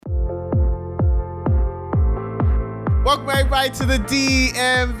Welcome everybody to the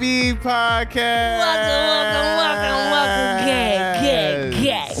DMV podcast. Welcome. Gang.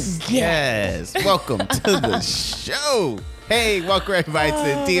 Yes, welcome to the show. Hey, welcome everybody to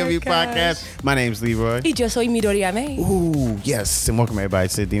the DMV podcast. My name's Leroy. Y yo soy Midoriame. Ooh, yes, and welcome everybody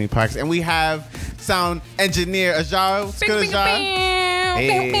to the DMV podcast. And we have sound engineer Ajara. What's good, Ajara?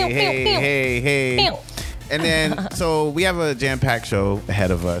 Hey. And then, so we have a jam-packed show ahead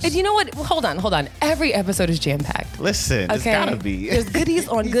of us. And you know what? Hold on. Every episode is jam-packed. Listen, it's gotta be. There's goodies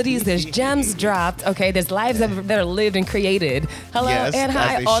on goodies. There's gems dropped. Okay, there's lives that are lived and created. Hello Yes, and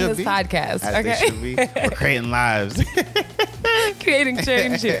hi as they on should this be. podcast. As they should be. We're creating lives. Creating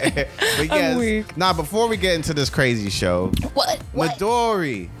change. But I'm yes, weak. now before we get into this crazy show, What?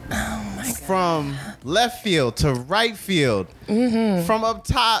 Midori, from left field to right field, from up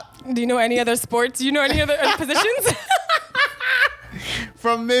top, Do you know any other sports? Do you know any other positions?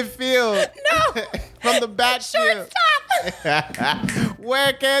 from midfield, No. from the backfield.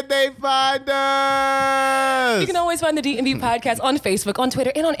 Where can they find us? You can always find the DMV podcast on Facebook, on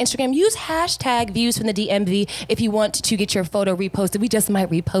Twitter, and on Instagram. Use hashtag views from the DMV if you want to get your photo reposted. We just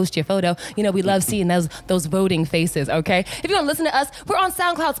might repost your photo. You know, we love seeing those voting faces, okay? If you want to listen to us, we're on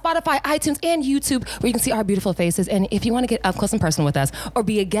SoundCloud, Spotify, iTunes, and YouTube, where you can see our beautiful faces. And if you want to get up close and personal with us or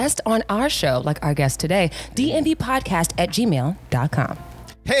be a guest on our show, like our guest today, dmvpodcast@gmail.com.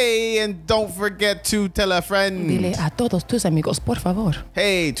 Hey, and don't forget to tell a friend. Dile a todos tus amigos, por favor.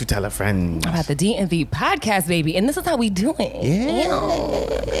 Hey, to tell a friend. About the DMV podcast, baby. And this is how we do it.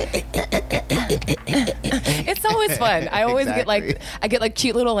 It's always fun. I always get like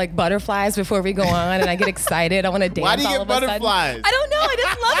cute little like butterflies before we go on, and I get excited. I want to dance. Why do you all get of a sudden. butterflies? I don't know. I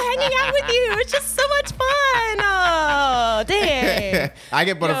just love hanging out with you. It's just so much fun. Oh, dang. I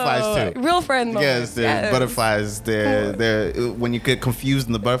get butterflies too. Real friend Yes, moments. they're butterflies. They're when you get confused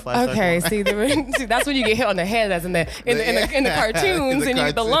in the butterflies. Okay, see, that's when you get hit on the head, as in the cartoons, and you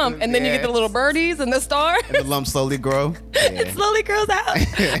get the lump, and then you get the little birdies and the star. And the lump slowly grow. It slowly grows out.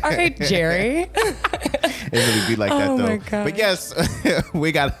 All right, Jerry. It really be like that Oh though. my God. But yes,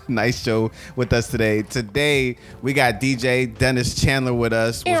 we got a nice show with us today. Today we got DJ Dennis Chandler with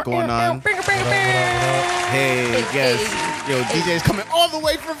us. What's going on? Hey, yes. Yo, DJ's coming all the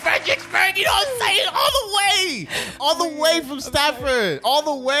way from Fredericksburg. You know what I'm saying? All the way from Stafford. All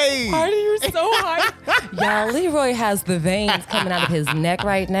the way. Why are you so hyped? Y'all, Leroy has the veins coming out of his neck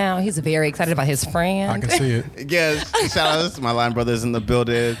right now. He's very excited about his friend. I can see it. Yes. Shout out to my line brothers in the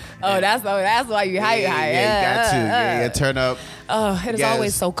building. That's why you hype. Yeah, you got to. Yeah, turn up. Oh, it is Yes.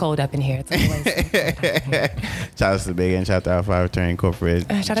 always so cold up in here. It's always Shout out to the Big N, shout out to Alpha Return Incorporated.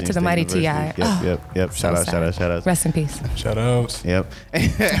 Shout out to James the State mighty University. T.I. Yep. so Shout sad. out. Rest in peace. Shout outs. Yep.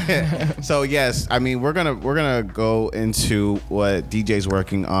 So yes, I mean we're gonna go into what DJ's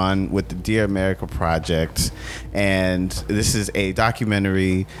working on with the Dear America project, and this is a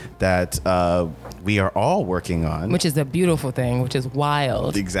documentary that we are all working on. Which is a beautiful thing, which is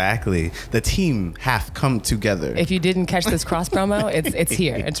wild. Exactly. The team have come together. If you didn't catch this cross promo, it's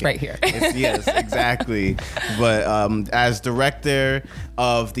here. It's right here. Yes, exactly. But as director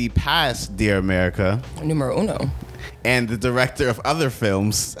of the past Dear America Numero uno. and the director of other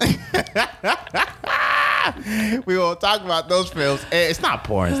films, we will talk about those films. It's not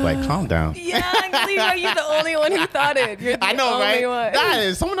porn. It's like, calm down. Yeah, Leroy, you're the only one who thought it. You're the I know, only right? one. That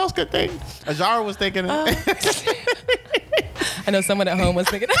is someone else could think. Ajara was thinking it. I know someone at home was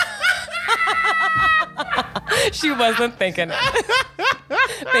thinking she wasn't thinking it.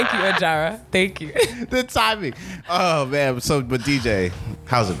 Thank you, Ajara. Thank you. The timing. Oh man. So, but DJ,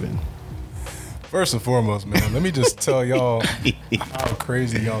 how's it been? First and foremost, man, let me just tell y'all how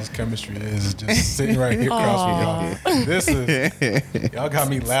crazy y'all's chemistry is. Just sitting right here across from y'all. This is y'all got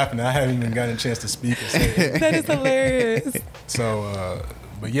me laughing. I haven't even gotten a chance to speak or say it. That is hilarious. So,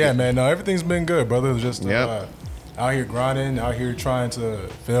 but yeah, man, no, everything's been good, brother. It's just Yep. out here grinding, out here trying to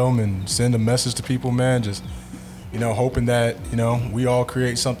film and send a message to people, man. Just hoping that we all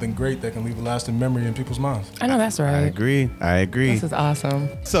create something great that can leave a lasting memory in people's minds. I know that's right. I agree. This is awesome.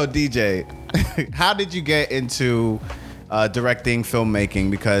 So DJ, how did you get into directing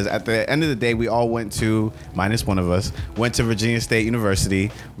filmmaking? Because at the end of the day, we all went to, minus one of us, went to Virginia State University.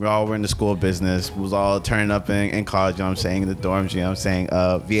 We all were in the school of business. We was all turning up in college, you know what I'm saying, in the dorms, you know what I'm saying,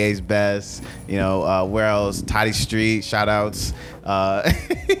 VA's best, where else? Toddy Street, shout outs.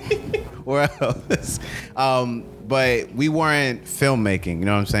 Where else? But we weren't filmmaking, you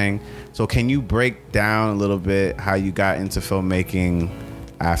know what I'm saying? So can you break down a little bit how you got into filmmaking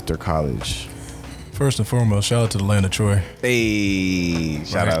after college? First and foremost, shout out to the land of Troy. Hey,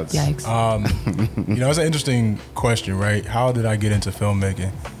 shout Right. outs. Yikes. It's an interesting question, right? How did I get into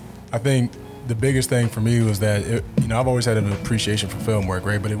filmmaking? I think the biggest thing for me was that, I've always had an appreciation for film work,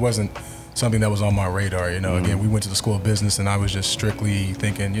 right? But it wasn't something that was on my radar, Again, we went to the school of business and I was just strictly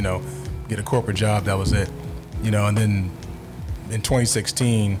thinking, get a corporate job, that was it. And then in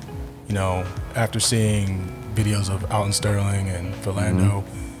 2016, after seeing videos of Alton Sterling and Philando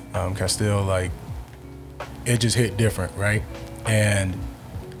Castile, like, it just hit different, right? And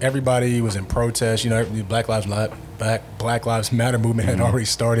everybody was in protest, Black Lives Matter movement had already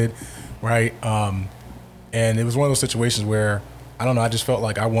started, right? And it was one of those situations where, I don't know, I just felt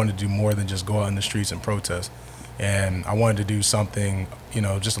like I wanted to do more than just go out in the streets and protest. And I wanted to do something,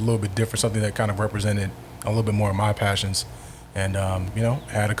 just a little bit different, something that kind of represented a little bit more of my passions. And, I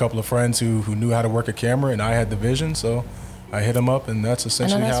had a couple of friends who knew how to work a camera, and I had the vision, so I hit them up, and that's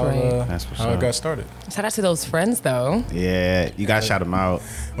essentially how it got started. Shout out to those friends, though. Yeah, you got to shout them out.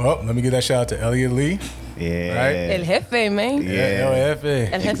 Well, let me give that shout out to Elliot Lee. Yeah. Right? El Jefe, man. El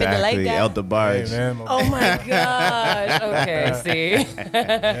Jefe. El Jefe Exactly. de Laika. El DeBarge. Hey, man. Oh my gosh. Okay, see.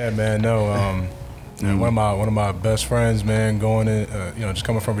 Yeah, man. No. One of my best friends, man, going in, just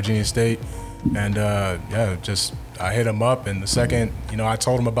coming from Virginia State, and I hit him up, and the second, I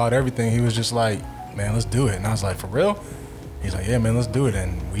told him about everything, he was just like, man, let's do it. And I was like, for real? He's like, yeah, man, let's do it.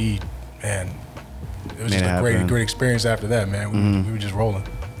 And it was just a great experience after that, man. We were just rolling.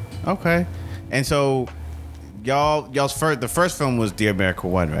 Okay. And so the first film was Dear America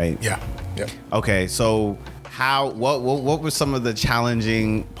 1, right? Yeah. Okay, so what were some of the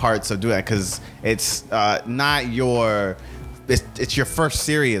challenging parts of doing that? Because it's not it's your first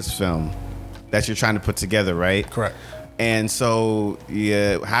serious film that you're trying to put together, right? Correct. And so,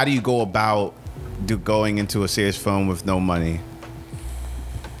 yeah, how do you go about going into a serious film with no money?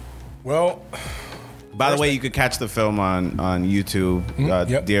 Well, by the way, you could catch the film on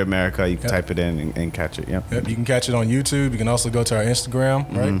YouTube, Dear America. You can type it in and catch it. Yep. You can catch it on YouTube. You can also go to our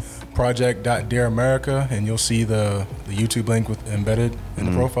Instagram, right? Project.DearAmerica, and you'll see the YouTube link embedded in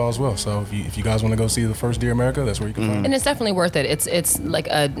the profile as well. So if you guys want to go see the first Dear America, that's where you can find it. And it's definitely worth it. It's like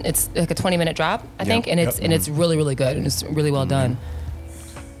a 20-minute drop, I think, and it's really, really good, and it's really well done.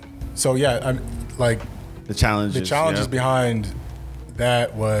 So yeah, the challenges behind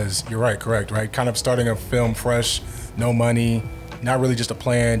that was, you're right, correct, right? Kind of starting a film fresh, no money, not really just a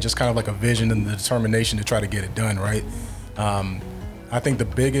plan, just kind of like a vision and the determination to try to get it done, right? I think the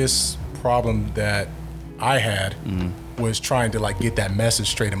biggest problem that I had was trying to get that message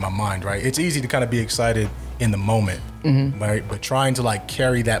straight in my mind, right? It's easy to kind of be excited in the moment, right? But trying to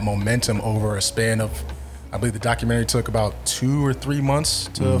carry that momentum over a span of, I believe the documentary took about 2 or 3 months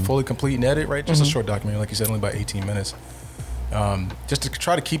to fully complete and edit, right? Just a short documentary, like you said, only about 18 minutes. Just to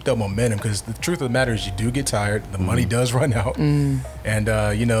try to keep that momentum, because the truth of the matter is you do get tired, the money does run out, and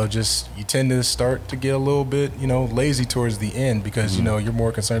you tend to start to get a little bit lazy towards the end, because you're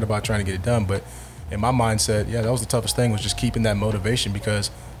more concerned about trying to get it done. But in my mindset, that was the toughest thing, was just keeping that motivation,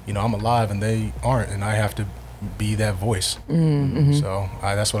 because I'm alive and they aren't, and I have to be that voice. So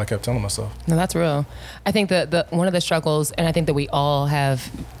that's what I kept telling myself. No, that's real. I think that one of the struggles, and I think that we all have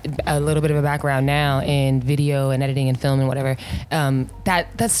a little bit of a background now in video and editing and film and whatever,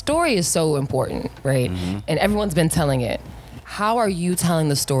 that story is so important, right? And everyone's been telling it. How are you telling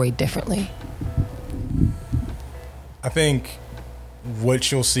the story differently? I think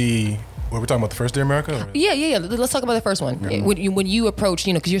what you'll see. We're talking about the first Dear America? Or? Yeah. Let's talk about the first one. When you approach,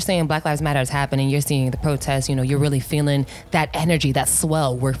 because you're saying Black Lives Matter is happening, you're seeing the protests, you're really feeling that energy, that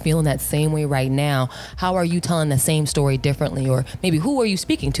swell. We're feeling that same way right now. How are you telling the same story differently? Or maybe who are you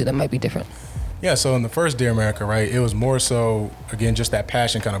speaking to that might be different? Yeah, so in the first Dear America, right, it was more so, again, just that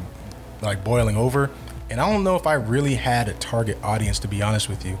passion kind of boiling over. And I don't know if I really had a target audience, to be honest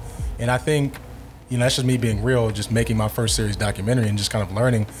with you. And I think, that's just me being real, just making my first series documentary and just kind of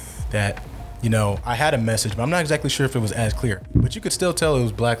learning that, I had a message, but I'm not exactly sure if it was as clear. But you could still tell it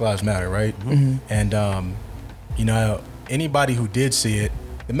was Black Lives Matter, right? And, anybody who did see it,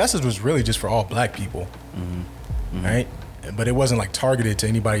 the message was really just for all Black people, right? But it wasn't targeted to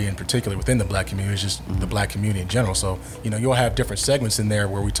anybody in particular within the Black community. It was just the Black community in general. So, you'll have different segments in there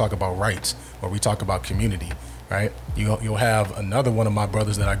where we talk about rights, or we talk about community, right? You'll have another one of my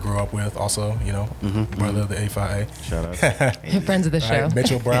brothers that I grew up with, also, brother of the A5A. Shout out. Friends of the show. Right?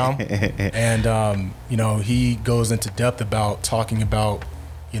 Mitchell Brown. And, he goes into depth about talking about,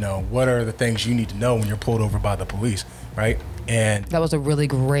 what are the things you need to know when you're pulled over by the police, right? And that was a really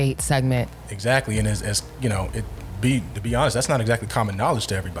great segment. Exactly. And as to be honest, that's not exactly common knowledge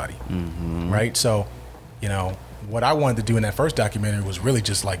to everybody, right? So, what I wanted to do in that first documentary was really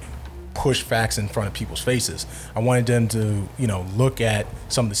just push facts in front of people's faces. I wanted them to, look at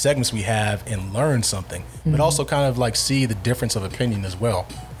some of the segments we have and learn something, but also kind of like see the difference of opinion as well,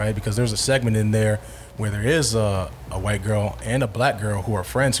 right? Because there's a segment in there where there is a white girl and a black girl who are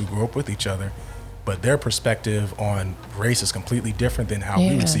friends who grew up with each other, but their perspective on race is completely different than how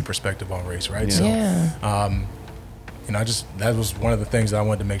we would see perspective on race, right? Yeah. So, that was one of the things that I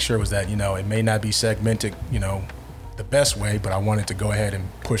wanted to make sure was that, it may not be segmented, the best way, but I wanted to go ahead and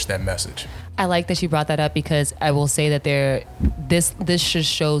push that message. I like that you brought that up because I will say that this just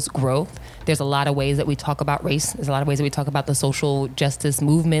shows growth. There's a lot of ways that we talk about race. There's a lot of ways that we talk about the social justice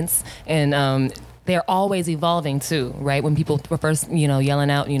movements, and they're always evolving too, right? When people were first, yelling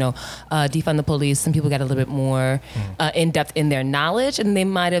out, defund the police, some people got a little bit more in depth in their knowledge, and they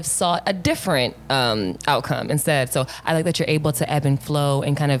might have sought a different outcome instead. So I like that you're able to ebb and flow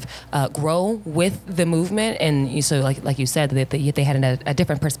and kind of grow with the movement. And so, like you said, that they had a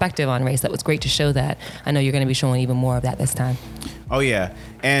different perspective on race. That was great to show that. I know you're going to be showing even more of that this time. Oh yeah,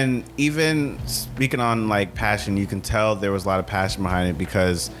 and even speaking on like passion, you can tell there was a lot of passion behind it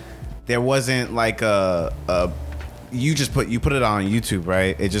because there wasn't like you put it on YouTube,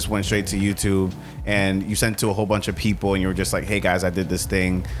 right? It just went straight to YouTube and you sent it to a whole bunch of people and you were just like, hey guys, I did this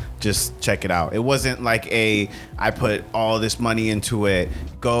thing, just check it out. It wasn't like I put all this money into it,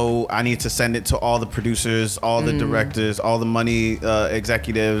 I need to send it to all the producers, all the directors, all the money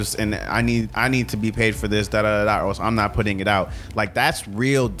executives, and I need to be paid for this, or else I'm not putting it out. Like, that's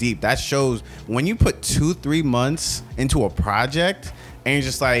real deep. That shows when you put 2-3 months into a project and you're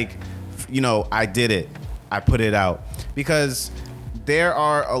just like, I did it. I put it out. Because there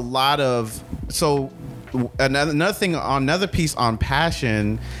are a lot of... So another piece on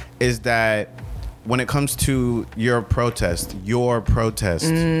passion is that when it comes to your protest,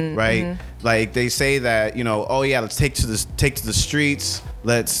 right? Like, they say that, let's take to the streets.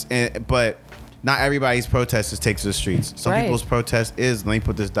 But not everybody's protest is take to the streets. Some people's protest is, let me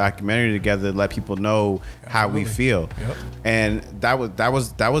put this documentary together to let people know how we feel. Yep. And that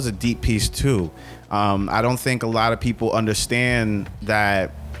was a deep piece too. I don't think a lot of people understand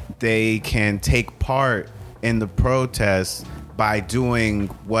that they can take part in the protest by doing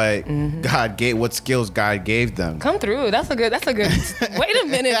what what skills God gave them. Come through. That's a good. Wait a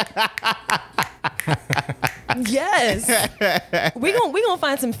minute. Yes. We gonna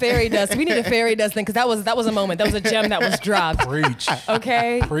find some fairy dust. We need a fairy dust thing because that was a moment. That was a gem that was dropped. Preach.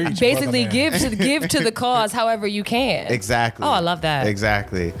 Okay. Preach. Basically, give to the cause however you can. Exactly. Oh, I love that.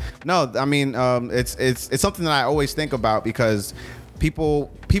 Exactly. No, I mean, it's something that I always think about because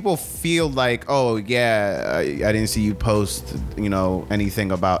people feel like, oh yeah, I didn't see you post,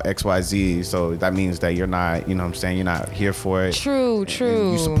 anything about XYZ, so that means that you're not, you're not here for it. True.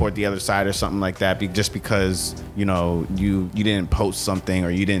 And you support the other side or something like that, just because you didn't post something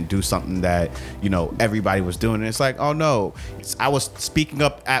or you didn't do something that everybody was doing. And it's like, oh no, I was speaking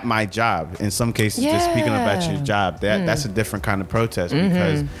up at my job. In some cases, just speaking up at your job. That's a different kind of protest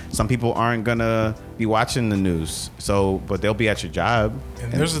because some people aren't gonna be watching the news, but they'll be at your job.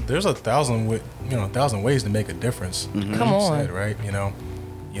 And there's a thousand ways to make a difference. Come on. Said, right?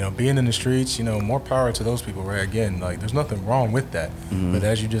 Being in the streets, more power to those people, right? Again, like, there's nothing wrong with that. But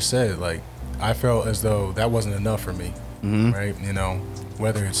as you just said, like, I felt as though that wasn't enough for me, right?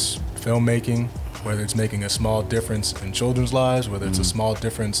 Whether it's filmmaking, whether it's making a small difference in children's lives, whether it's a small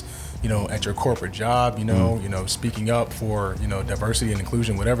difference, at your corporate job, speaking up for, diversity and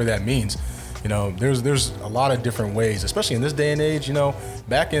inclusion, whatever that means. There's a lot of different ways, especially in this day and age.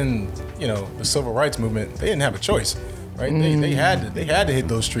 Back in the civil rights movement, they didn't have a choice, right? They had to hit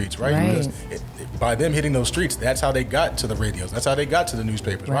those streets, right? Because by them hitting those streets, that's how they got to the radios. That's how they got to the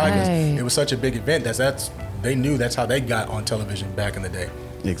newspapers, right? Because it was such a big event they knew that's how they got on television back in the day.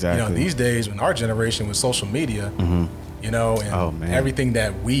 Exactly. These days, when our generation with social media, and everything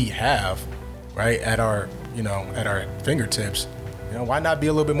that we have, right, at our fingertips, why not be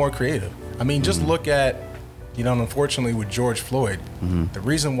a little bit more creative? I mean, just look at, unfortunately with George Floyd, the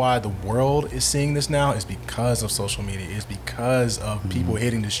reason why the world is seeing this now is because of social media, is because of people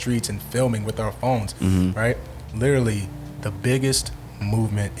hitting the streets and filming with our phones, right? Literally, the biggest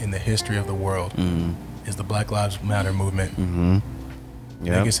movement in the history of the world is the Black Lives Matter movement.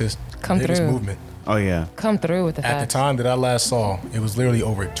 Biggest movement. Oh yeah. Come through with the facts. At the time that I last saw, it was literally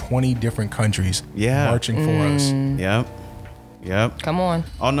over 20 different countries marching for us. Yep. Come on.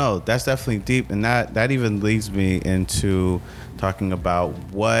 Oh no, that's definitely deep, and that even leads me into talking about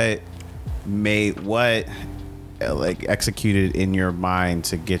what executed in your mind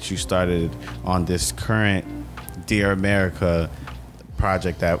to get you started on this current Dear America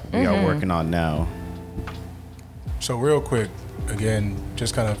project that we are working on now. So real quick, again,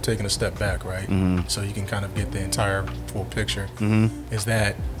 just kind of taking a step back, right? So you can kind of get the entire full picture. Is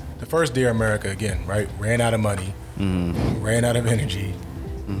that the first Dear America, again, right? Ran out of money, ran out of energy,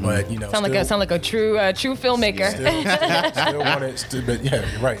 but Sound like a true filmmaker. Still wanted, but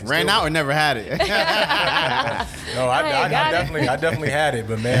yeah, you're right. Ran out or never had it. No, I definitely had it,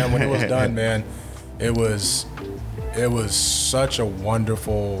 but man, when it was done, man, it was such a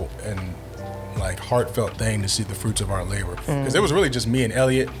wonderful and like heartfelt thing to see the fruits of our labor, because it was really just me and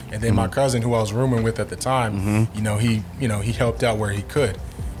Elliot, and then my cousin who I was rooming with at the time. He helped out where he could,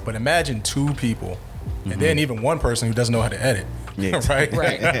 but imagine two people, and then even one person who doesn't know how to edit. Yeah.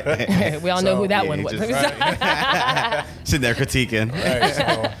 Right. We all know who that one was. Sitting there critiquing. Right.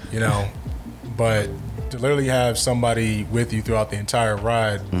 So, but to literally have somebody with you throughout the entire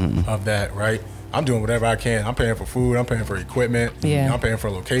ride of that, right? I'm doing whatever I can. I'm paying for food. I'm paying for equipment. Yeah. I'm paying for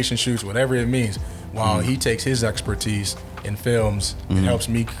location shoots, whatever it means. While he takes his expertise in films and helps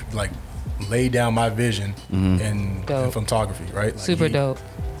me like lay down my vision in photography, right? Like Super dope.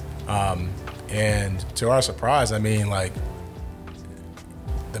 And to our surprise, I mean, like,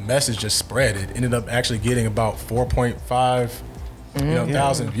 the message just spread. It ended up actually getting about 4.5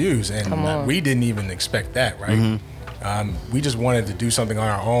 thousand views, and we didn't even expect that, right? We just wanted to do something on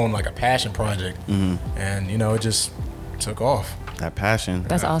our own, like a passion project, and it just took off. That passion.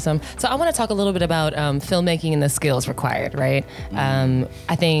 That's awesome. So I want to talk a little bit about filmmaking and the skills required, right?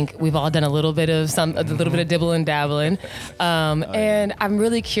 I think we've all done a little bit of dibble and dabbling, and I'm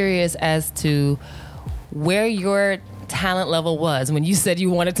really curious as to where your talent level was when you said you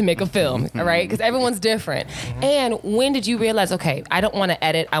wanted to make a film, all right? Because everyone's different. And when did you realize, okay, I don't want to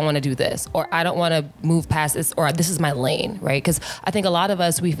edit, I want to do this, or I don't want to move past this, or this is my lane, right? Because I think a lot of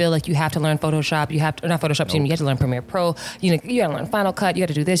us, we feel like you have to learn Photoshop, you have to learn Premiere Pro, you got to learn Final Cut, you got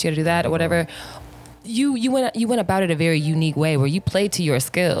to do this, you got to do that, or whatever. You went about it a very unique way where you played to your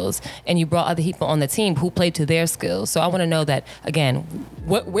skills and you brought other people on the team who played to their skills. So I want to know that, again,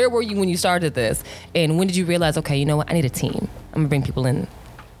 where were you when you started this? And when did you realize, okay, you know what, I need a team. I'm going to bring people in.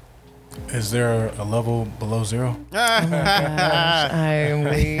 Is there a level below zero? Oh my gosh, I'm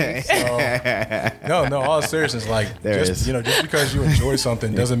weak. No, all seriousness, like, just because you enjoy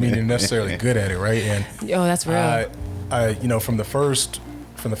something doesn't mean you're necessarily good at it, right? And that's real. from the first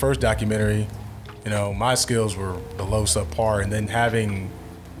documentary, my skills were below subpar, and then having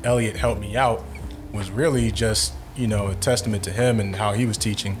Elliot help me out was really just, a testament to him and how he was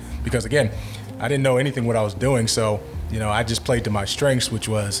teaching. Because again, I didn't know anything what I was doing, so, I just played to my strengths, which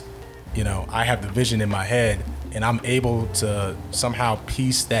was, I have the vision in my head, and I'm able to somehow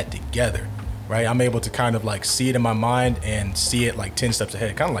piece that together, right? I'm able to kind of like see it in my mind and see it like 10 steps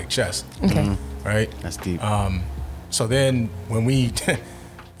ahead, kind of like chess. Okay. Right? That's deep. So then when we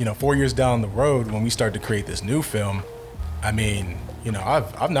 4 years down the road, when we started to create this new film, I mean,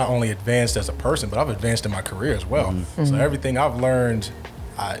 I've not only advanced as a person, but I've advanced in my career as well. So everything I've learned,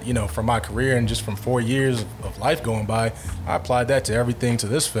 from my career and just from 4 years of life going by, I applied that to everything to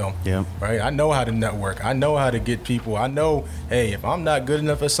this film. Yeah. Right. I know how to network. I know how to get people. I know, hey, if I'm not good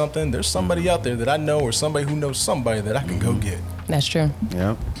enough at something, there's somebody out there that I know, or somebody who knows somebody that I can go get. That's true.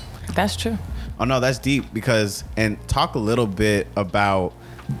 Yeah. That's true. Oh no, that's deep, and talk a little bit about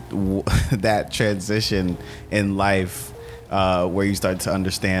that transition in life where you start to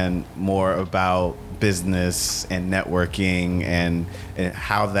understand more about business and networking and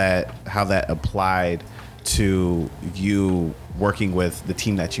how that applied to you working with the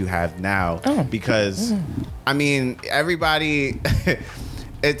team that you have now. Because I mean, everybody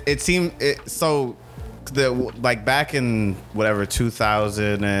it seemed so like back in whatever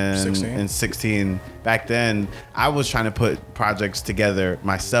 2016, back then I was trying to put projects together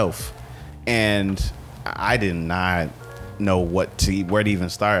myself, and I did not know where to even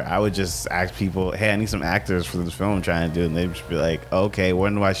start. I would just ask people, hey, I need some actors for this film I'm trying to do, and they'd just be like, okay,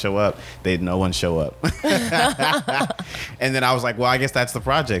 when do I show up? No one show up. And then I was like, well, I guess that's the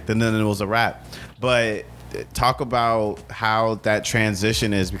project, and then it was a wrap. But talk about how that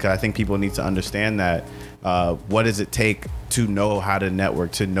transition is, because I think people need to understand that. What does it take to know how to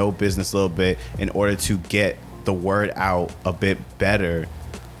network, to know business a little bit in order to get the word out a bit better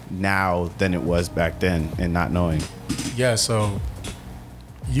now than it was back then, and not knowing? Yeah, so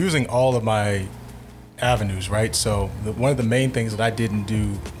using all of my avenues, right? So one of the main things that I didn't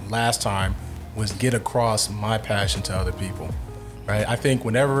do last time was get across my passion to other people, right? I think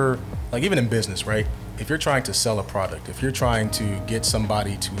whenever, like even in business, right? If you're trying to sell a product, if you're trying to get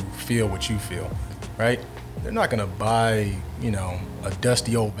somebody to feel what you feel, right? They're not gonna buy, a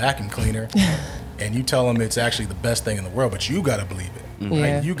dusty old vacuum cleaner and you tell them it's actually the best thing in the world, but you gotta believe it. right?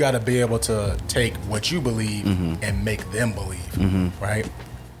 Yeah. You got to be able to take what you believe and make them believe, right?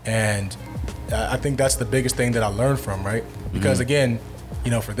 And I think that's the biggest thing that I learned from, right? Because again,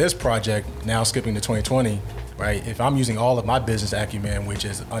 for this project, now skipping to 2020, right? If I'm using all of my business acumen, which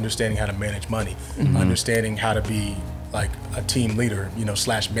is understanding how to manage money, understanding how to be like a team leader,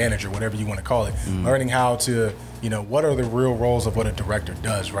 slash manager, whatever you want to call it, learning how to, what are the real roles of what a director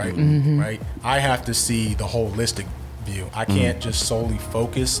does, right? Right? I have to see the holistic view. I can't just solely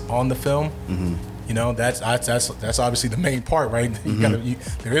focus on the film. That's obviously the main part, right?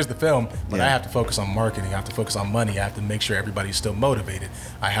 There is the film, but I have to focus on marketing. I have to focus on money. I have to make sure everybody's still motivated.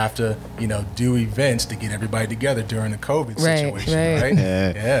 I have to, do events to get everybody together during the COVID situation, right?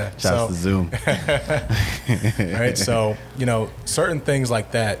 Yeah. Shouts to Zoom. Right. So, certain things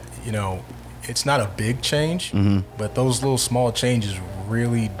like that, it's not a big change, but those little small changes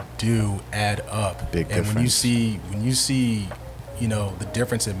really do add up. Big and difference. when you see the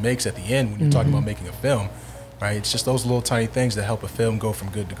difference it makes at the end when you're talking about making a film, right? It's just those little tiny things that help a film go from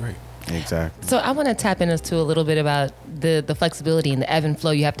good to great. Exactly. So I want to tap into a little bit about the flexibility and the ebb and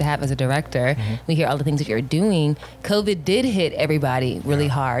flow you have to have as a director. We hear all the things that you're doing. COVID did hit everybody really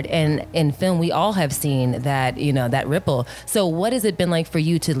hard, and in film we all have seen that that ripple. So what has it been like for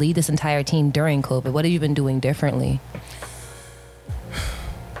you to lead this entire team during COVID? What have you been doing differently?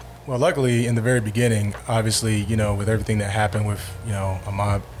 Well, luckily, in the very beginning, obviously, with everything that happened with,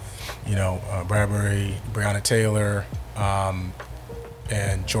 Ahmaud, Bradbury, Breonna Taylor,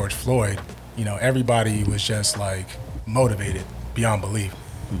 and George Floyd, everybody was just like motivated beyond belief.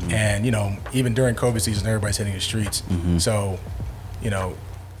 And, even during COVID season, everybody's hitting the streets. So,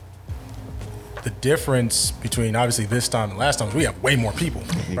 the difference between obviously this time and last time is we have way more people,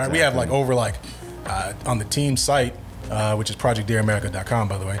 right? We have like over on the team site, which is projectdearamerica.com,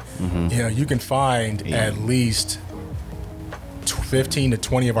 by the way, you can find at least 15 to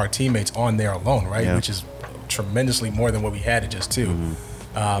 20 of our teammates on there alone, right? Which is tremendously more than what we had at just two.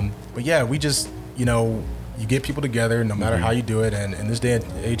 But yeah, we just, you get people together no matter how you do it. And in this day and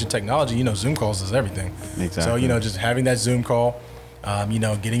age of technology, Zoom calls is everything. Exactly. So, just having that Zoom call,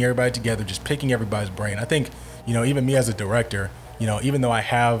 getting everybody together, just picking everybody's brain. I think, even me as a director, even though I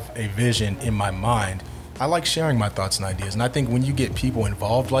have a vision in my mind, I like sharing my thoughts and ideas. And I think when you get people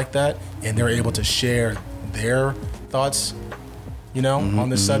involved like that and they're able to share their thoughts, on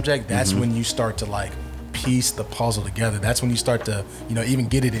this subject, that's when you start to like piece the puzzle together. That's when you start to, even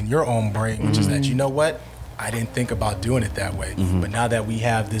get it in your own brain, which is that, I didn't think about doing it that way. But now that we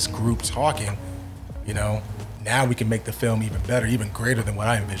have this group talking, now we can make the film even better, even greater than what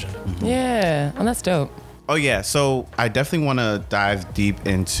I envisioned. Yeah, and that's dope. Oh yeah, so I definitely want to dive deep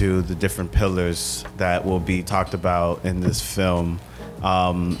into the different pillars that will be talked about in this film,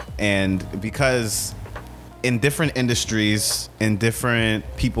 and because in different industries, in different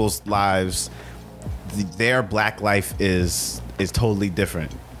people's lives, their black life is totally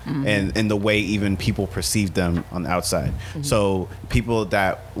different, and in the way even people perceive them on the outside. So people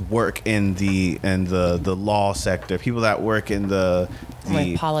that work in the law sector, people that work in the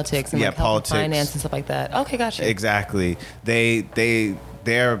like politics and like health and finance and stuff like that. Okay, gotcha. Exactly.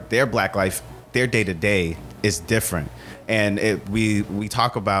 Their black life, their day to day is different, and we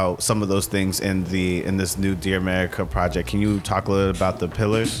talk about some of those things in this new Dear America project. Can you talk a little about the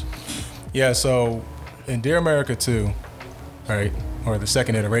pillars? Yeah. So in Dear America 2, right, or the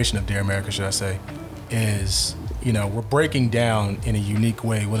second iteration of Dear America, should I say, is we're breaking down in a unique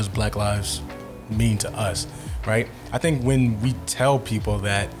way what does Black lives mean to us. Right. I think when we tell people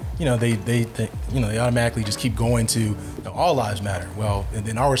that, they automatically just keep going to all lives matter. Well, and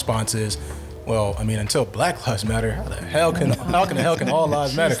then our response is, well, I mean, until Black lives matter, how the hell can all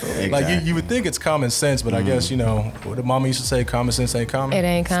lives matter? Exactly. Like you would think it's common sense, but I guess what the mama used to say, common sense ain't common. It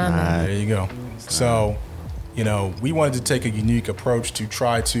ain't common. There you go. So, we wanted to take a unique approach to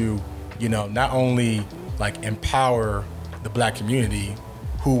try to, not only like empower the Black community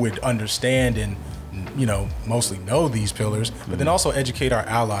who would understand and mostly know these pillars, but then also educate our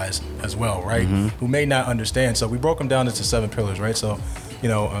allies as well, right? Who may not understand. So we broke them down into 7 pillars, right? So,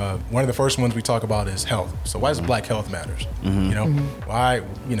 one of the first ones we talk about is health. So why does Black health matters? Why,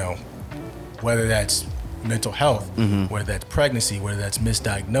 whether that's mental health, whether that's pregnancy, whether that's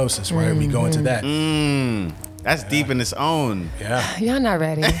misdiagnosis, right? We go into that. That's deep in its own. Yeah. Y'all not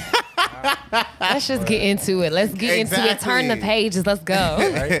ready. Let's just get into it. Let's get into it. Turn the pages. Let's go.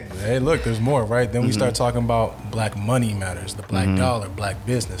 Right? Hey, look, there's more, right? Then we start talking about Black money matters, the Black dollar, Black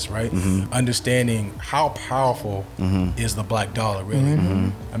business, right? Understanding how powerful is the Black dollar,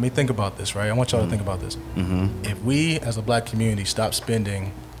 really. I mean, think about this, right? I want y'all to think about this. If we, as a Black community, stop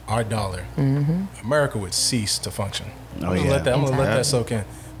spending our dollar, America would cease to function. Oh, I'm yeah. gonna let Yeah. that soak in.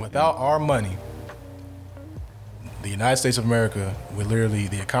 Without our money, the United States of America would literally,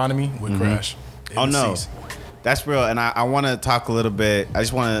 the economy would crash. It Oh would no, cease. that's real. And I want to talk a little bit. I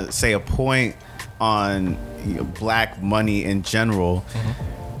just want to say a point on black money in general,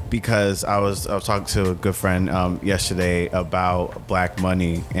 because I was talking to a good friend yesterday about black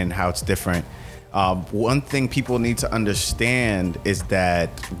money and how it's different. One thing people need to understand is that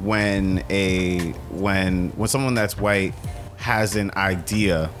when someone that's white has an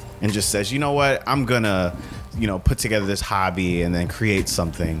idea and just says, you know what, I'm gonna put together this hobby and then create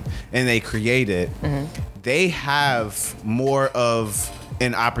something, and they create it, they have more of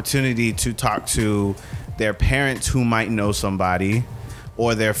an opportunity to talk to their parents who might know somebody,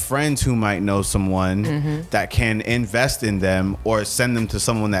 or their friends who might know someone that can invest in them, or send them to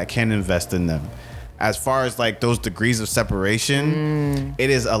someone that can invest in them. As far as like those degrees of separation,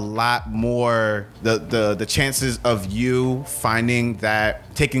 it is a lot more, the chances of you finding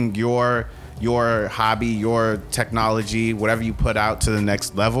that, taking your hobby, your technology, whatever you put out to the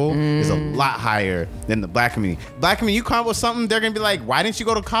next level is a lot higher than the black community. Black community, you come up with something, they're gonna be like, why didn't you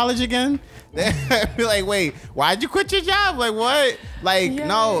go to college again? They'll be like, wait, why'd you quit your job? Like what? Like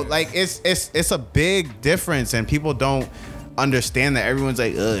no, like it's a big difference, and people don't understand that. Everyone's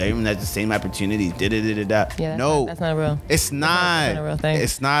like, everyone has the same opportunities. Yeah, No, that's not real. It's not. That's not a real thing.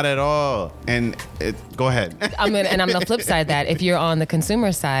 It's not at all. And go ahead. And I'm on the flip side that if you're on the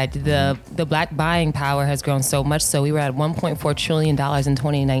consumer side, the black buying power has grown so much. So we were at $1.4 trillion in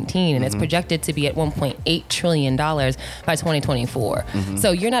 2019, and it's projected to be at $1.8 trillion by 2024.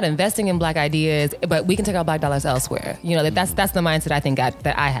 So you're not investing in black ideas, but we can take our black dollars elsewhere. That's the mindset I think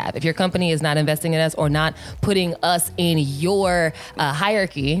that I have. If your company is not investing in us or not putting us in your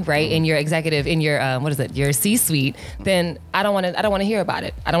hierarchy, right, in your executive, in your your C-suite, then I don't want to hear about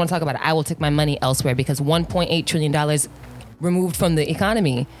it. I don't want to talk about it. I will take my money elsewhere, because $1.8 trillion removed from the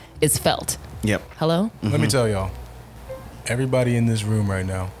economy is felt. Yep. Hello? Let me tell y'all, everybody in this room right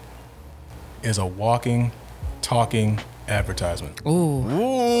now is a walking, talking advertisement. Ooh.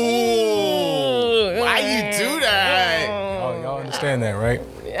 Why you do that? Y'all understand that, right?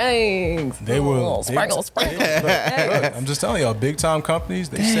 Thanks. They will Sprinkle. Look, I'm just telling y'all, big time companies,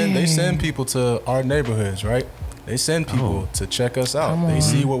 they send people to our neighborhoods, right? They send people to check us out. They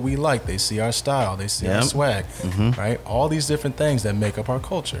see what we like. They see our style. They see our swag, right? All these different things that make up our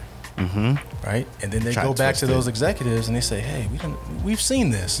culture, right? And then they go back to those executives and they say, "Hey, we've seen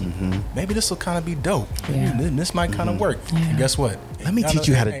this. Maybe this will kind of be dope. Maybe this might kind of work." And guess what? Let me teach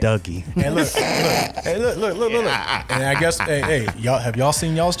you how to Dougie. And look. Hey, look. And I guess, hey, y'all, have y'all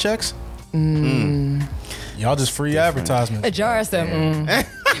seen y'all's checks? Y'all just free advertisements. A jar of some.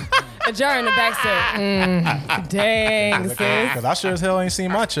 A jar in the back said, dang, sis. Because I sure as hell ain't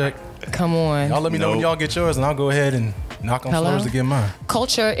seen my check. Come on. Y'all let me know when y'all get yours, and I'll go ahead and knock on floors to get mine.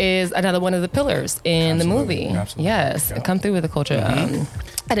 Culture is another one of the pillars in the movie. Absolutely. Yes, come through with the culture.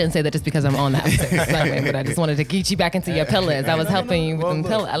 I didn't say that just because I'm on that segment, but I just wanted to get you back into your pillars. I was helping you with them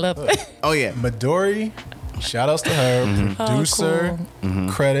pillars. I love it. Oh yeah. Midori, shout outs to her, producer,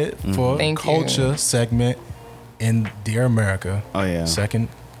 credit for Thank culture you. segment in Dear America. Oh yeah. Second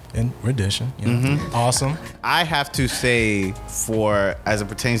in rendition. Awesome. I have to say, as it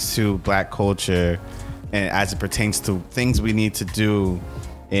pertains to black culture, and as it pertains to things we need to do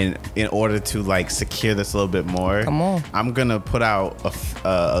in order to like secure this a little bit more. Come on. I'm gonna put out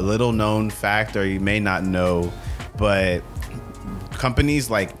a little known fact, or you may not know, but companies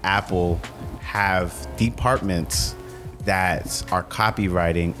like Apple have departments that are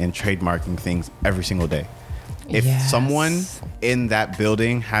copywriting and trademarking things every single day. If someone in that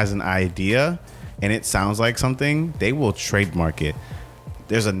building has an idea and it sounds like something, they will trademark it.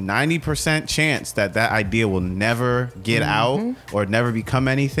 There's a 90% chance that idea will never get out or never become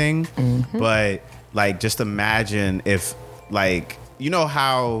anything. But like, just imagine if, like, you know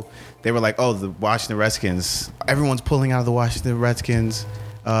how they were like, oh, the Washington Redskins, everyone's pulling out of the Washington Redskins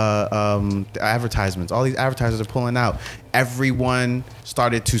advertisements. All these advertisers are pulling out. Everyone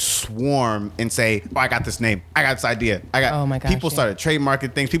started to swarm and say, oh, I got this name. I got this idea. Oh my gosh, people started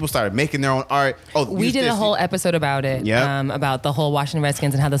trademarking things. People started making their own art. Oh, We did a whole episode about it, about the whole Washington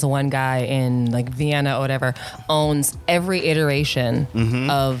Redskins and how this one guy in like Vienna or whatever owns every iteration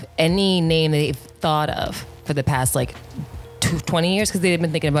of any name they've thought of for the past like 20 years, because they've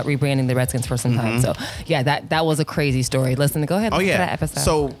been thinking about rebranding the Redskins for some time. So yeah, that was a crazy story. Listen, go ahead. Oh yeah. That episode.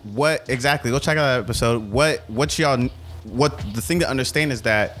 So what exactly? Go check out that episode. What the thing to understand is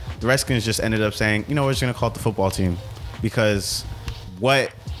that the Redskins just ended up saying, you know, we're just gonna call it the football team, because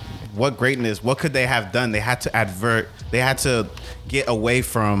what what greatness, what could they have done? They had to get away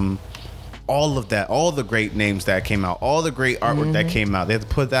from all of that, all the great names that came out, all the great artwork that came out. They had to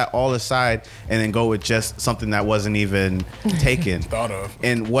put that all aside and then go with just something that wasn't even taken. Thought of.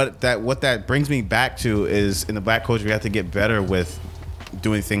 And what that brings me back to is, in the Black culture, we have to get better with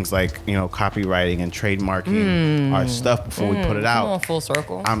doing things like, you know, copywriting and trademarking our stuff before we put it out. Come on, full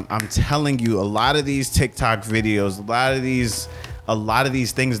circle. I'm telling you, a lot of these TikTok videos, a lot of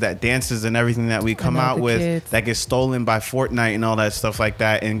these things, that dances and everything that we come out with kids. that get stolen by Fortnite and all that stuff like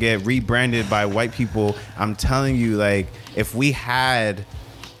that and get rebranded by white people. I'm telling you, like, if we had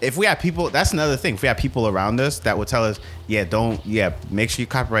people, that's another thing. If we had people around us that would tell us, make sure you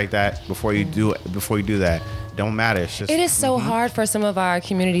copyright that before you do that. Don't matter. It's just, it is so hard for some of our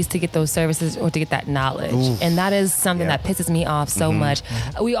communities to get those services or to get that knowledge. And that is something that pisses me off so much.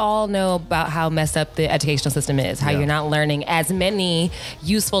 We all know about how messed up the educational system is, how you're not learning as many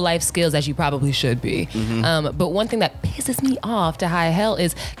useful life skills as you probably should be. But one thing that pisses me off to high hell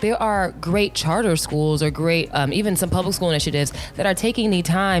is there are great charter schools or great, even some public school initiatives that are taking the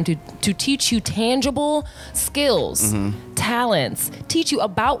time to teach you tangible skills, talents, teach you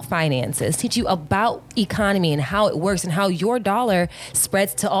about finances, teach you about economy and how it works and how your dollar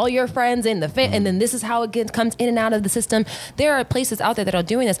spreads to all your friends and and then this is how it comes in and out of the system. There are places out there that are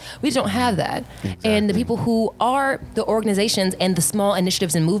doing this. We just don't have that. Exactly. And the people who are the organizations and the small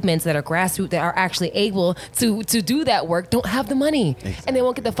initiatives and movements that are grassroots that are actually able to do that work don't have the money. Exactly. And they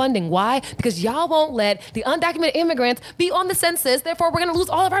won't get the funding. Why? Because y'all won't let the undocumented immigrants be on the census. Therefore, we're going to lose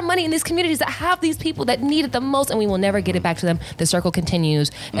all of our money in these communities that have these people that need it the most, and we will never get it back to them. The circle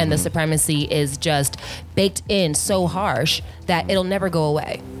continues, and the supremacy is just baked in so harsh that it'll never go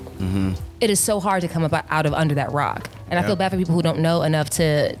away. It is so hard to come out of under that rock. And I feel bad for people who don't know enough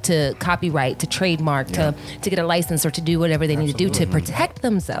to copyright, to trademark, to get a license, or to do whatever they need to do to protect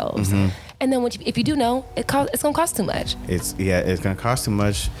themselves. And then if you do know, it's going to cost too much. It's going to cost too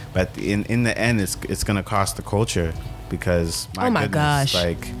much, but in the end, it's going to cost the culture, because my goodness,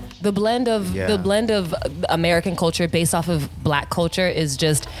 like the blend of American culture based off of Black culture is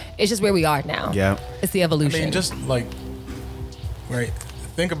just where we are now. Yeah, it's the evolution. I mean, just like, right,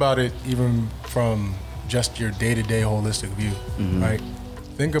 think about it even from just your day-to-day holistic view, right?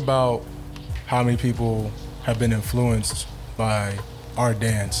 Think about how many people have been influenced by our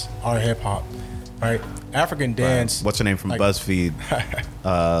dance, our hip-hop, right? African dance. What's her name from BuzzFeed?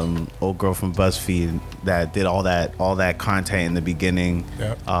 Old girl from BuzzFeed that did all that content in the beginning.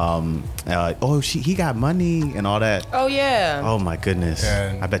 Yep. He got money and all that. Oh yeah. Oh my goodness.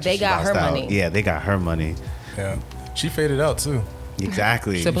 And I bet they got her money. Yeah, they got her money. Yeah, she faded out too.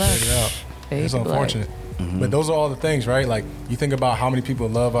 Exactly. Faded out. It's unfortunate. But those are all the things, right? Like, you think about how many people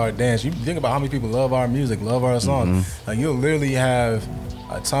love our dance. You think about how many people love our music, love our songs. Like, you'll literally have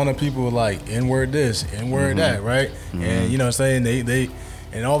a ton of people like N-word this, N-word that, right? And you know what I'm saying? They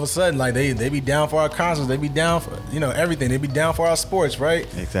and all of a sudden, like, they be down for our concerts, they be down for, you know, everything. They be down for our sports, right?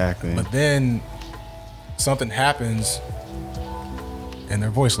 Exactly. But then something happens and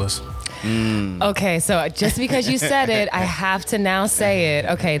they're voiceless. Okay, so just because you said it, I have to now say it.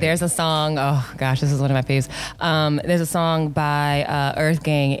 Okay, there's a song. Oh gosh, this is one of my faves. There's a song by Earth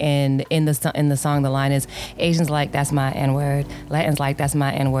Gang, and in the song, the line is, "Asians like that's my N-word, Latins like that's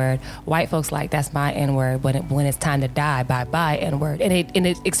my N-word, white folks like that's my N-word. When it's time to die, bye bye N-word." And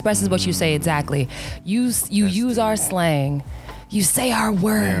it expresses what you say exactly. You use our slang, you say our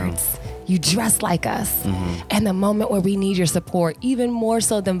words. Yeah. You dress like us. And the moment where we need your support, even more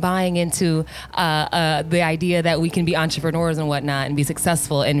so than buying into the idea that we can be entrepreneurs and whatnot and be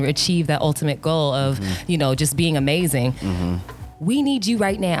successful and achieve that ultimate goal of, you know, just being amazing. We need you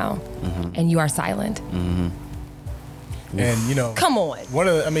right now, and you are silent. And, you know, come on.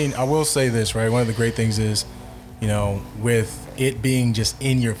 I will say this, right? One of the great things is, you know, with it being just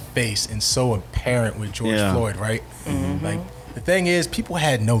in your face and so apparent with George Floyd, right? Like, the thing is, people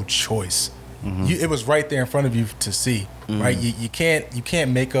had no choice. It was right there in front of you to see, right? You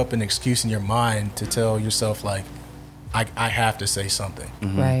can't make up an excuse in your mind to tell yourself, like, I have to say something,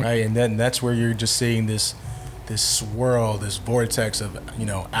 right? And then that's where you're just seeing this swirl, this vortex of, you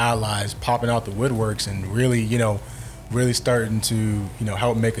know, allies popping out the woodworks and really, you know, really starting to, you know,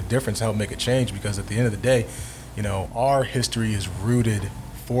 help make a difference, help make a change. Because at the end of the day, you know, our history is rooted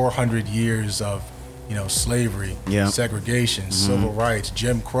 400 years of, you know, slavery, segregation, civil rights,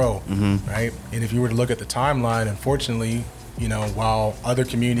 Jim Crow, right? And if you were to look at the timeline, unfortunately, you know, while other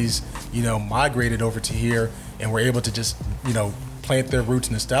communities, you know, migrated over to here and were able to just, you know, plant their roots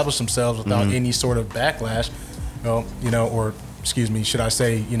and establish themselves without any sort of backlash, well, you know, or excuse me, should I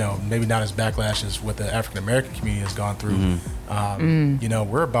say, you know, maybe not as backlash as what the African American community has gone through. You know,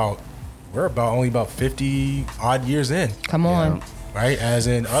 we're only about 50 odd years in. Come on. Right? As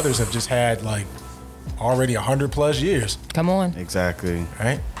in others have just had like already 100+ years. Come on. Exactly.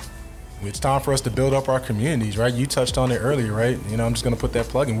 Right? It's time for us to build up our communities, right? You touched on it earlier, right? You know, I'm just going to put that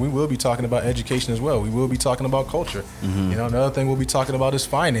plug in. We will be talking about education as well. We will be talking about culture. You know, another thing we'll be talking about is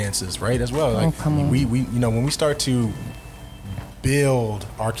finances, right? As well. Like, come on. we you know, when we start to build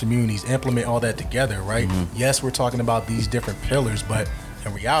our communities, implement all that together, right? Yes, we're talking about these different pillars, but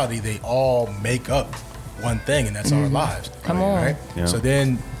in reality, they all make up one thing, and that's our lives. Come on. Right? Yeah. So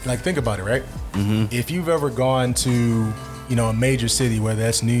then, like, think about it, right? If you've ever gone to, you know, a major city, whether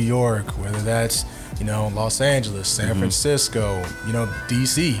that's New York, whether that's, you know, Los Angeles, San Francisco, you know,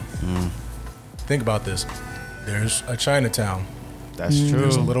 DC. Think about this. There's a Chinatown. That's true.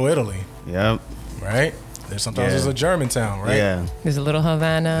 There's a Little Italy, Yep. right? There's a Germantown, right? Yeah. There's a little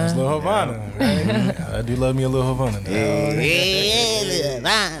Havana. There's Little Havana, right? I do love me a Little Havana.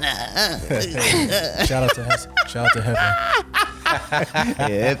 Shout out to heaven. Shout out to heaven.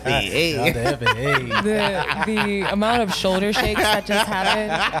 Hey. The amount of shoulder shakes that just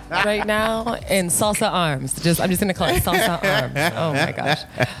happened right now in salsa arms. I'm just gonna call it salsa arms. Oh my gosh.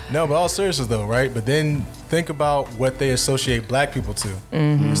 No, but all seriousness though, right? But then think about what they associate black people to.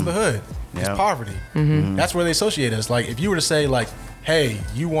 It's the hood. It's Yeah. poverty. That's where they associate us. Like if you were to say like, hey,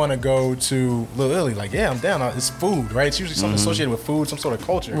 you want to go to Little Italy? Like, yeah, I'm down. It's food, right? It's usually something associated with food, some sort of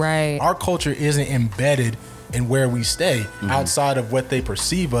culture. Right. Our culture isn't embedded in where we stay outside of what they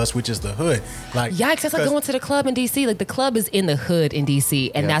perceive us, which is the hood. Like, Yikes, that's like going to the club in DC. Like the club is in the hood in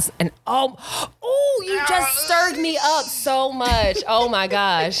DC. And you just stirred me up so much. Oh my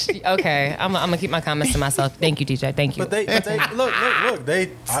gosh. Okay. I'm gonna keep my comments to myself. Thank you, DJ. Thank you. But they look.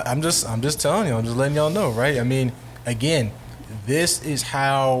 I'm just telling you. I'm just letting y'all know, right? I mean, again, this is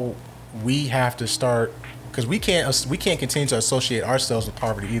how we have to start, because we can't continue to associate ourselves with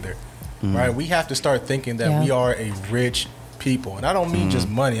poverty either, right? We have to start thinking that we are a rich people, and I don't mean just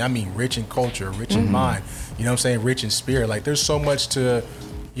money. I mean rich in culture, rich in mind. You know what I'm saying? Rich in spirit. Like there's so much to,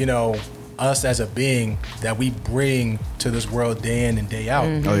 you know, us as a being that we bring to this world day in and day out.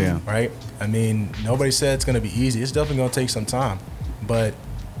 Oh yeah. Right? I mean, nobody said it's going to be easy. It's definitely going to take some time. But,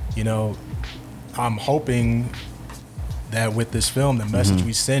 you know, I'm hoping that with this film, the message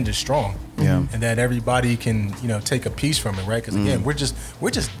we send is strong. Yeah. And that everybody can, you know, take a piece from it, right? Because again, we're just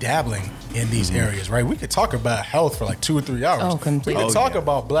dabbling in these areas, right? We could talk about health for like 2 or 3 hours. Oh, completely. We could talk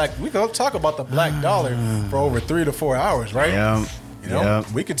about the black dollar for over 3 to 4 hours, right? Yeah. You know,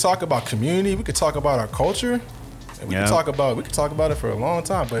 we could talk about community. We could talk about our culture. And we could talk about it for a long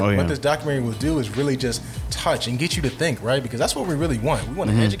time. But what this documentary will do is really just touch and get you to think, right? Because that's what we really want. We want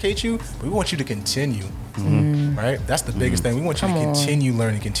to educate you, but we want you to continue, right? That's the biggest thing. We want you to continue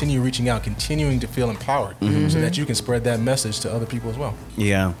learning, continue reaching out, continuing to feel empowered, so that you can spread that message to other people as well.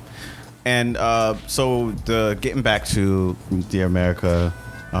 Yeah. And so getting back to Dear America,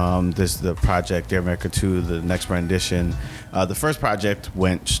 the project Dear America 2, the next rendition. The first project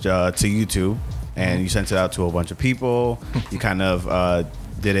went to YouTube, and you sent it out to a bunch of people. You kind of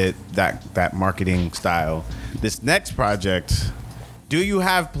did it that marketing style. This next project, do you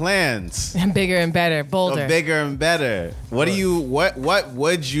have plans? Bigger and better, bolder. Bigger and better. What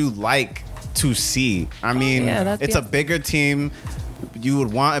would you like to see? I mean, it's a bigger team. You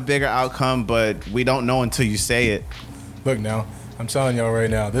would want a bigger outcome, but we don't know until you say it. Look now, I'm telling y'all right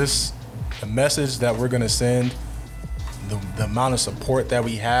now, the message that we're gonna send, the amount of support that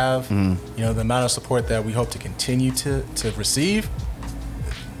we have, you know, the amount of support that we hope to continue to receive,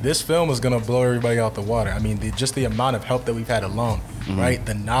 this film is gonna blow everybody out the water. I mean, just the amount of help that we've had alone, right?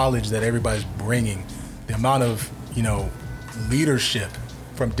 The knowledge that everybody's bringing, the amount of, you know, leadership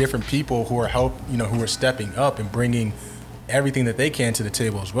from different people who are stepping up and bringing everything that they can to the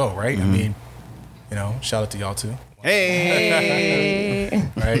table as well, right? I mean, you know, shout out to y'all too. Hey.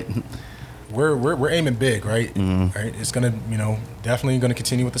 Right? We're aiming big, right? Right? It's gonna, you know, definitely gonna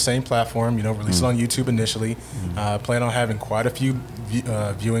continue with the same platform. You know, release it on YouTube initially. Plan on having quite a few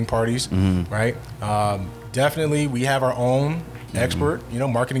viewing parties, right? Definitely, we have our own expert, you know,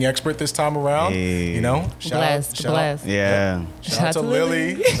 marketing expert this time around. Hey. You know, Blessed. Yeah. Shout out to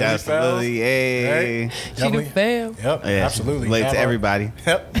Lily. Shout out to Lily. Hey. Right? She the fam. Yep, Yeah, absolutely. Relate to everybody.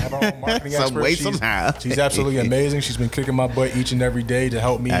 Yep, have our own marketing Some expert. way, somehow. She's absolutely amazing. She's been kicking my butt each and every day to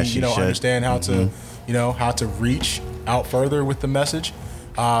help me, As she you know, should. understand how to, you know, how to reach out further with the message.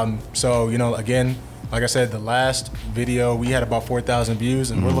 So, you know, again, like I said, the last video we had about 4,000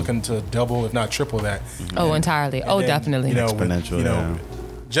 views, and we're looking to double, if not triple that. Oh, entirely. And then, Definitely. You know, Exponential, you know,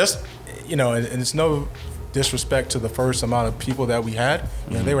 just, you know, and it's no disrespect to the first amount of people that we had.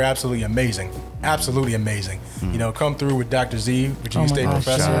 You know, they were absolutely amazing. Absolutely amazing. You know, come through with Dr. Z, Virginia State gosh,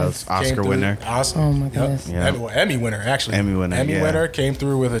 professor. yes. Oscar came through- winner. Oh my goodness. Yeah. Emmy winner, actually. Emmy winner, yeah. winner, came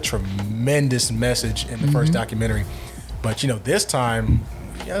through with a tremendous message in the Mm-hmm. first documentary. But, you know, this time,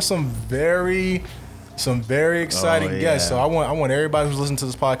 we have some very exciting Oh, yeah. guests. So I want everybody who's listening to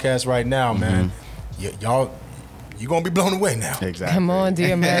this podcast right now, man, y'all, you're going to be blown away now. Exactly. Come on, dear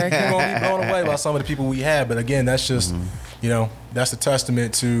You're America. going to be blown away by some of the people we had. But again, that's just, you know, that's a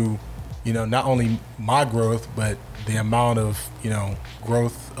testament to, you know, not only my growth, but the amount of, you know,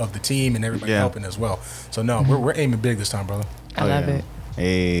 growth of the team and everybody Yeah. helping as well. So no, we're aiming big this time, brother. I love it.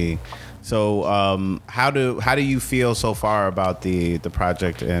 Hey, so how do you feel so far about the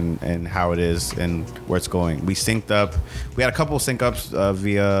project and how it is and where it's going? We synced up. We had a couple of sync ups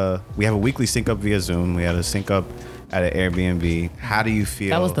via. We have a weekly sync up via Zoom. We had a sync up at an Airbnb. How do you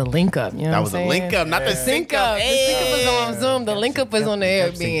feel? That was the link up. You know That what was I'm the saying? link up, not the sync Sync up. up. The sync up was on Zoom. The link up was on the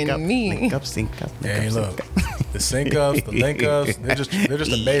Airbnb. Link up, sync up. Hey, look, the sync ups, the link ups, they're just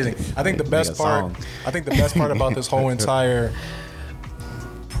amazing. I think the best Make a part, song. about this whole entire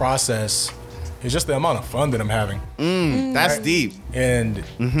process is just the amount of fun that I'm having. That's deep. And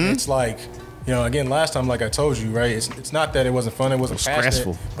it's like, you know, again, last time, like I told you, right? It's not that it wasn't fun, it wasn't passionate,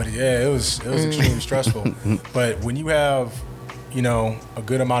 stressful. but yeah, it was extremely stressful. But when you have, you know, a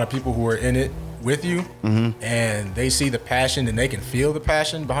good amount of people who are in it with you, and they see the passion and they can feel the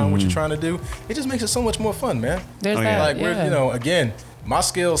passion behind what you're trying to do, it just makes it so much more fun, man. There's Oh, that. yeah. Like we're, you know, again, my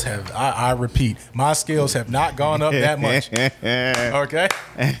skills have, I repeat, my skills have not gone up that much. Okay,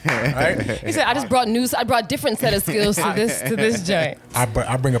 right? He said, I just brought I brought different set of skills to this joint.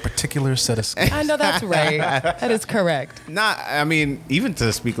 I bring a particular set of skills. I know that's right. That is correct. I mean, even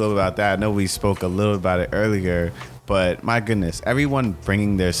to speak a little about that, I know we spoke a little about it earlier, but my goodness, everyone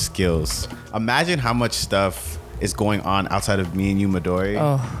bringing their skills. Imagine how much stuff is going on outside of me and you, Midori,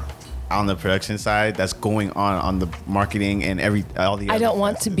 on the production side that's going on the marketing and all the I other don't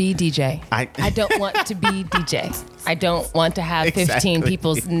want to be DJ. I- I don't want to be DJ. I don't want to have 15 Exactly.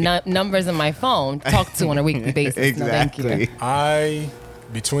 people's numbers in my phone to talk to on a weekly basis. No, thank you. Exactly.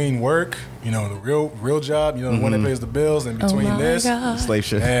 Between work, you know, the real job, you know, the one that pays the bills, and between my this, God. Slave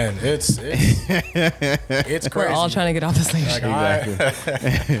ship. man, it's crazy. We're all trying to get off the slave Like, ship.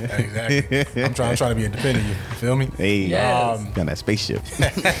 exactly. I'm trying to be independent. You feel me? Hey, Yes. on that spaceship.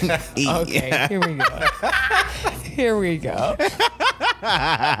 Okay, here we go. Here we go.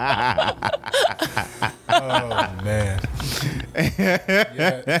 Oh man.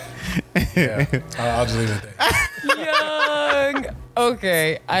 Yeah. I'll just leave it at that. Young.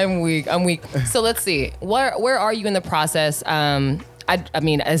 Okay, I'm weak. So let's see. Where are you in the process? I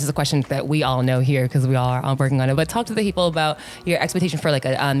mean, this is a question that we all know here because we all are all working on it. But talk to the people about your expectation for like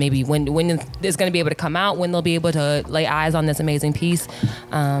a maybe when it's going to be able to come out, when they'll be able to lay eyes on this amazing piece,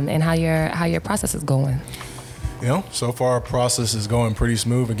 and how your process is going. You know, so far our process is going pretty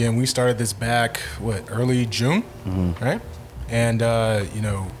smooth. Again, we started this back early June, right? And you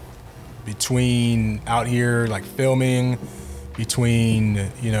know, between out here like filming, between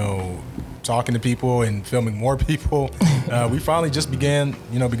you know talking to people and filming more people, we finally just begun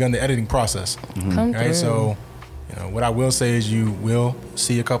the editing process. Come Right, through. so you know what I will say is you will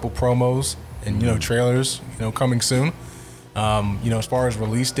see a couple promos and you know trailers coming soon. You know, as far as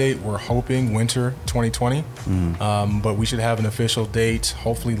release date, we're hoping winter 2020, but we should have an official date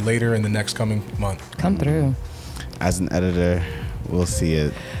hopefully later in the next coming month. Come through. As an editor, we'll see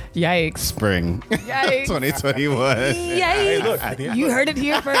it Yikes. spring Yikes. 2021. Yikes. Look, at the You heard it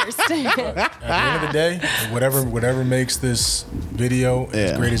here first. end of the day, whatever makes this video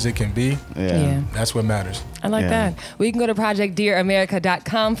as Yeah. great as it can be, Yeah. that's what matters. I like Yeah. that. We can go to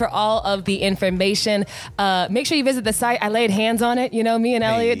projectdearamerica.com for all of the information. Make sure you visit the site. I laid hands on it. You know, me and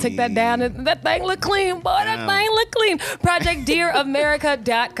Elliot took that down. And that thing look clean, boy. That Damn. thing look clean.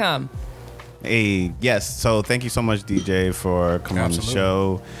 Projectdearamerica.com. Hey, yes. So thank you so much, DJ, for coming on the Absolutely.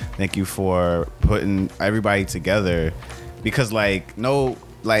 show. Thank you for putting everybody together. Because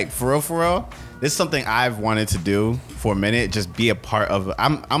for real, this is something I've wanted to do for a minute. Just be a part of.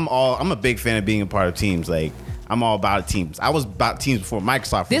 I'm a big fan of being a part of teams. Like I'm all about teams. I was about teams before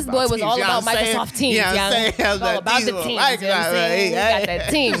Microsoft. This boy was all about Microsoft Teams. Yeah, Yeah, I'm saying. I was all about the teams teams. with You know what I'm Microsoft, saying? We right? got that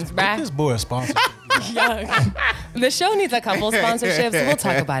teams, This bruh. boy is sponsored. Yeah. The show needs a couple sponsorships. We'll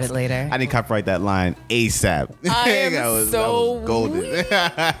talk about it later. I need to copyright that line ASAP. I am that was golden.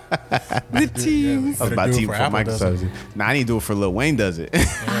 The teams. I was about to team for for Apple, doesn't Microsoft. Nah, I need to do it for Lil Wayne does it.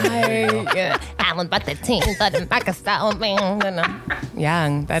 Alan, but the team, but the Microsoft,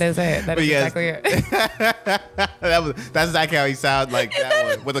 Young, that is it. That is exactly it. That's exactly how he sounded like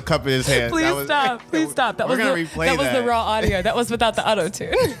that one with a cup in his hand. Please stop. That was the raw audio. That was without the auto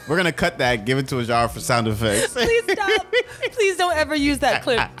tune. We're gonna cut that, give it to a jar for sound effects. Please stop. Please don't ever use that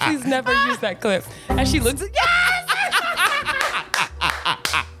clip. Please never use that clip. And she looks yes!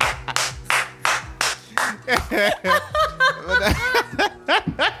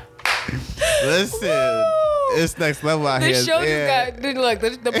 Listen, it's next level out here. The show just got, look,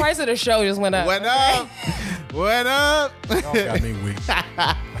 the price of the show just went up. Went up. Y'all got me weak.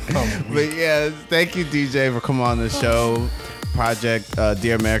 But yeah, thank you, DJ, for coming on the show. Project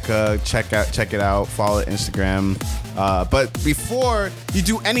Dear America, check it out. Follow Instagram. But before you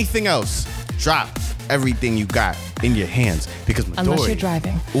do anything else, drop everything you got in your hands because Midori, Unless you're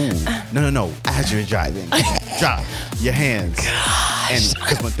driving. Ooh, no. As you're driving, drop your hands. And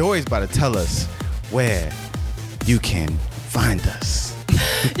because Midori's about to tell us where you can find us.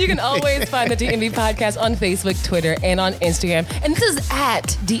 You can always find the DMV Podcast on Facebook, Twitter, and on Instagram. And this is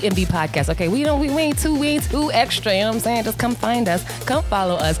at DMV Podcast. Okay, we ain't too extra. You know what I'm saying? Just come find us, come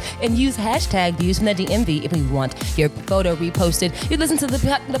follow us, and use hashtag views from the DMV if we want your photo reposted. You listen to the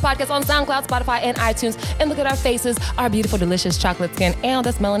podcast on SoundCloud, Spotify, and iTunes, and look at our faces, our beautiful, delicious chocolate skin, and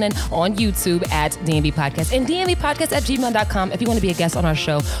this melanin on YouTube at DMV Podcast and DMVPodcast@gmail.com if you want to be a guest on our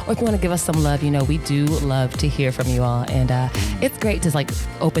show or if you want to give us some love. You know, we do love to hear from you all, and it's great to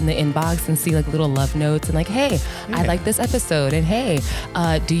open the inbox and see little love notes and hey, I like this episode, and hey,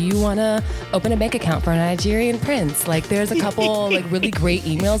 do you want to open a bank account for a Nigerian prince? There's a couple really great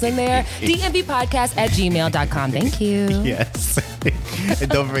emails in there. DMVPodcast@gmail.com. Thank you. Yes. And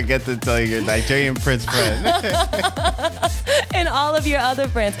don't forget to tell your Nigerian prince friend. And all of your other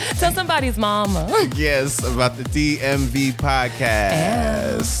friends. Tell somebody's mama. Yes, about the DMV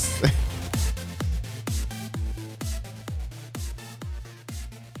Podcast.